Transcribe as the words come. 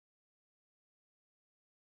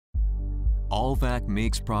Allvac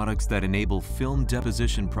makes products that enable film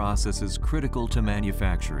deposition processes critical to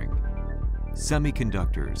manufacturing,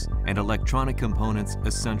 semiconductors, and electronic components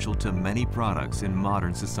essential to many products in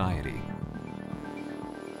modern society.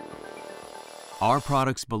 Our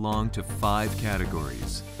products belong to 5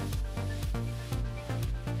 categories.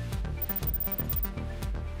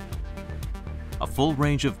 A full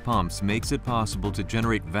range of pumps makes it possible to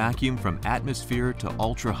generate vacuum from atmosphere to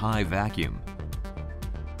ultra-high vacuum.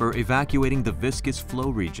 For evacuating the viscous flow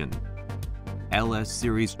region, LS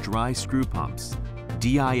series dry screw pumps,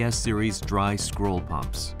 DIS series dry scroll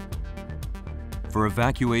pumps. For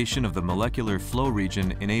evacuation of the molecular flow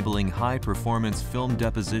region enabling high-performance film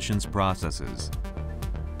depositions processes,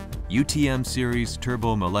 UTM series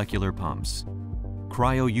turbomolecular pumps,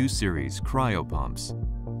 Cryo-U series cryo pumps,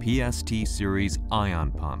 PST series ion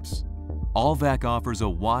pumps. Allvac offers a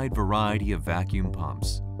wide variety of vacuum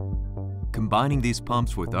pumps. Combining these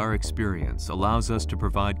pumps with our experience allows us to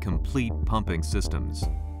provide complete pumping systems,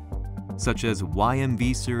 such as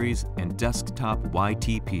YMV series and desktop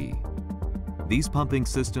YTP. These pumping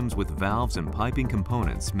systems with valves and piping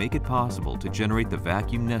components make it possible to generate the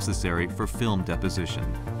vacuum necessary for film deposition.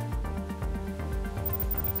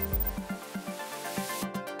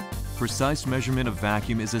 Precise measurement of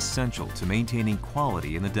vacuum is essential to maintaining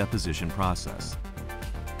quality in the deposition process.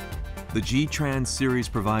 The G-Trans series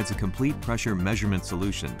provides a complete pressure measurement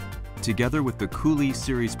solution. Together with the Cooley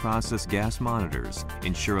series process gas monitors,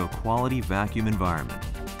 ensure a quality vacuum environment.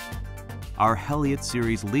 Our Heliot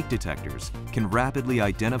series leak detectors can rapidly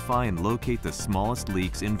identify and locate the smallest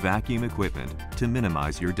leaks in vacuum equipment to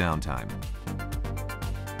minimize your downtime.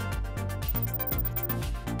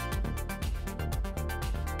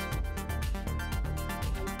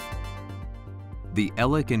 The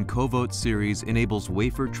Elic and Covote series enables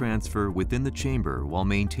wafer transfer within the chamber while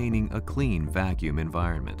maintaining a clean vacuum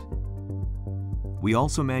environment. We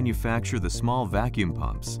also manufacture the small vacuum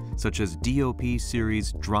pumps, such as DOP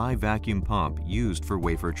series dry vacuum pump used for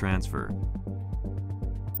wafer transfer.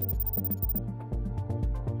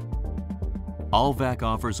 Allvac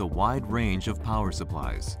offers a wide range of power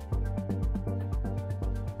supplies.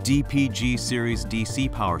 DPG series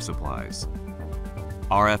DC power supplies,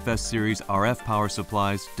 RFS series RF power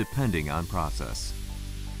supplies depending on process.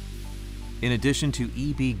 In addition to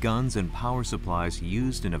EB guns and power supplies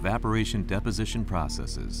used in evaporation deposition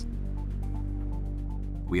processes.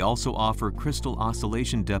 We also offer crystal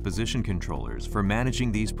oscillation deposition controllers for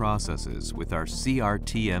managing these processes with our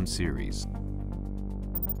CRTM series.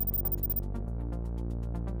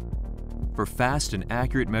 For fast and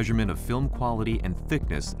accurate measurement of film quality and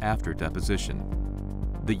thickness after deposition,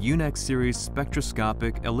 the UNEX series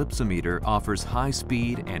spectroscopic ellipsometer offers high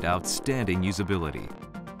speed and outstanding usability.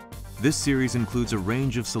 This series includes a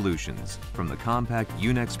range of solutions, from the compact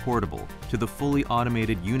UNEX Portable to the fully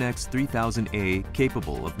automated UNEX 3000A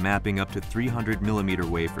capable of mapping up to 300mm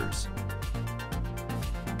wafers.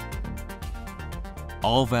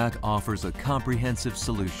 Allvac offers a comprehensive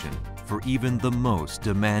solution for even the most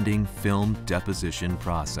demanding film deposition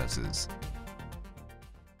processes.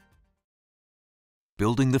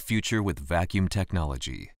 Building the future with vacuum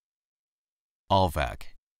technology. Allvac.